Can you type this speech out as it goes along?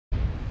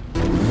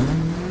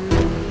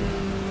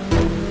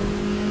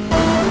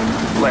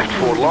Left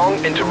 4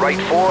 long into right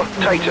 4,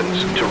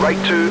 tightens, to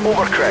right 2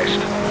 over crest.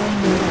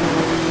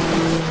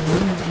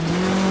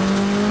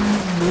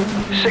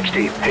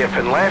 60,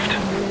 hairpin left.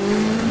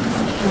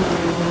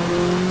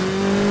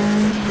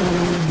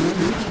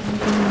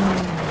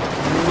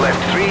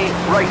 Left 3,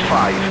 right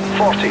 5,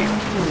 40.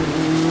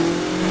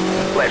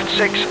 Left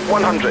 6,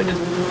 100.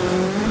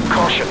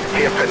 Caution,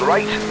 hairpin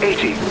right,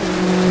 80.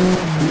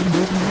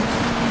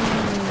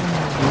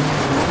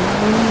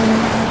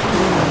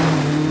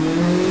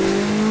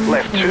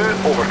 Left 2,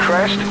 over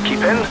crest, keep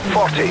in,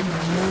 40.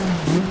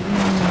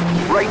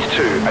 Right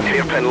 2 and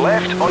hairpin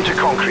left onto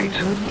concrete.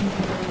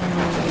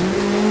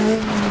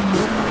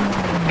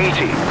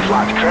 80,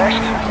 flat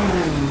crest.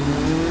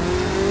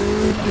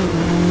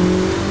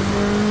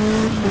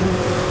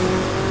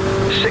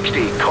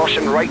 60,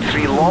 caution right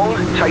 3 long,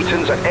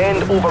 tightens at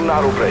end over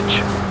narrow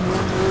bridge.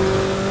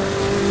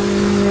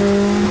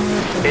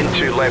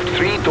 Into left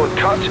 3, don't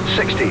cut,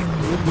 60.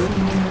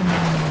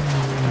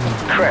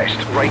 Crest,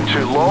 right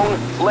 2 long,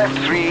 left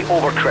 3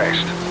 over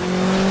crest.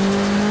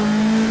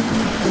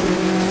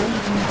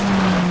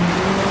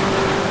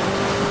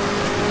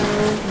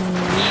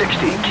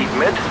 Keep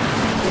mid,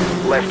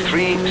 left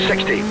 3,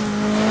 60.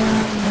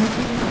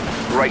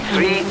 Right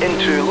 3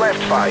 into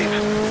left 5.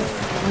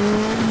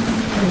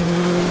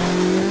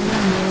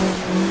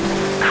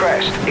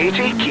 Crest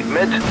 80, keep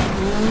mid.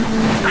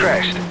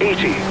 Crest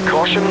 80,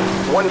 caution,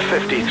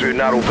 150 through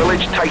narrow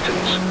village,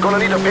 tightens. Gonna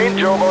need a paint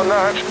job on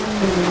that.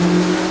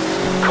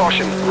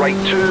 Caution, right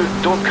 2,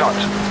 don't cut.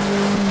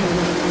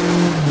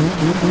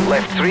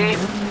 Left 3.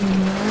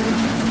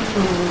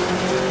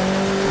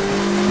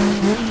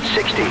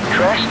 60,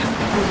 crest.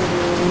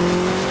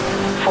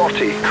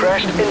 40,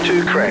 crest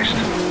into crest.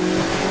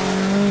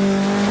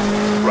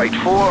 Right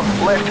 4,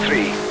 left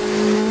 3.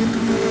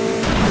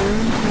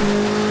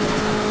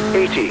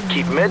 80,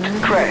 keep mid,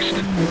 crest.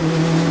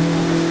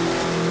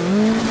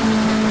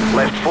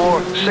 Left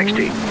 4,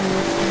 60.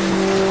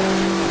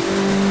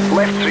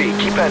 Left 3,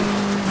 keep in.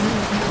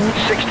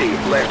 60,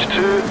 left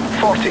 2,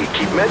 40,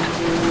 keep mid.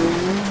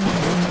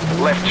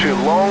 Left 2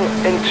 long,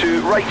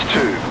 into right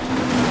 2.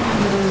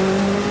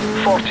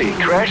 40,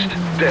 crest,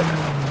 dip.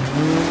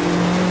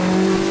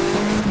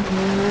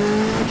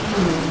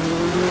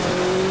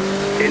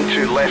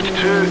 Into left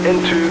 2,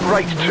 into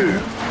right 2.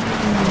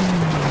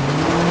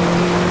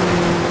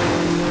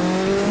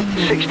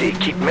 60,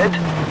 keep mid.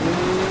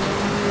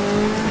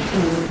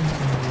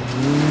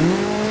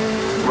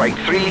 Right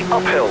 3,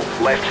 uphill,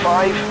 left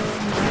 5.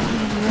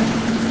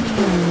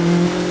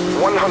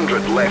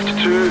 100, left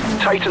 2,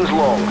 tightens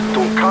long,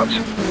 don't cut.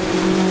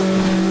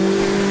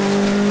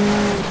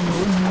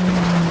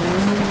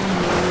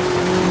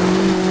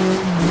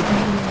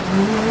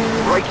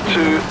 Right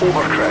 2,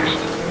 over crest.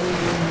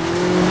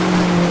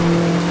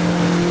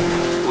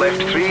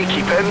 Left 3,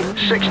 keep in,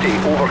 60,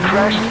 over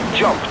crest,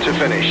 jump to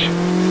finish.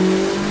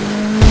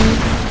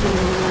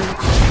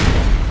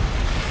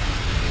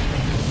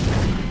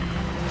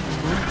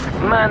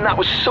 Man, that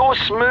was so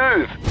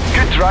smooth.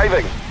 Good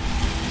driving.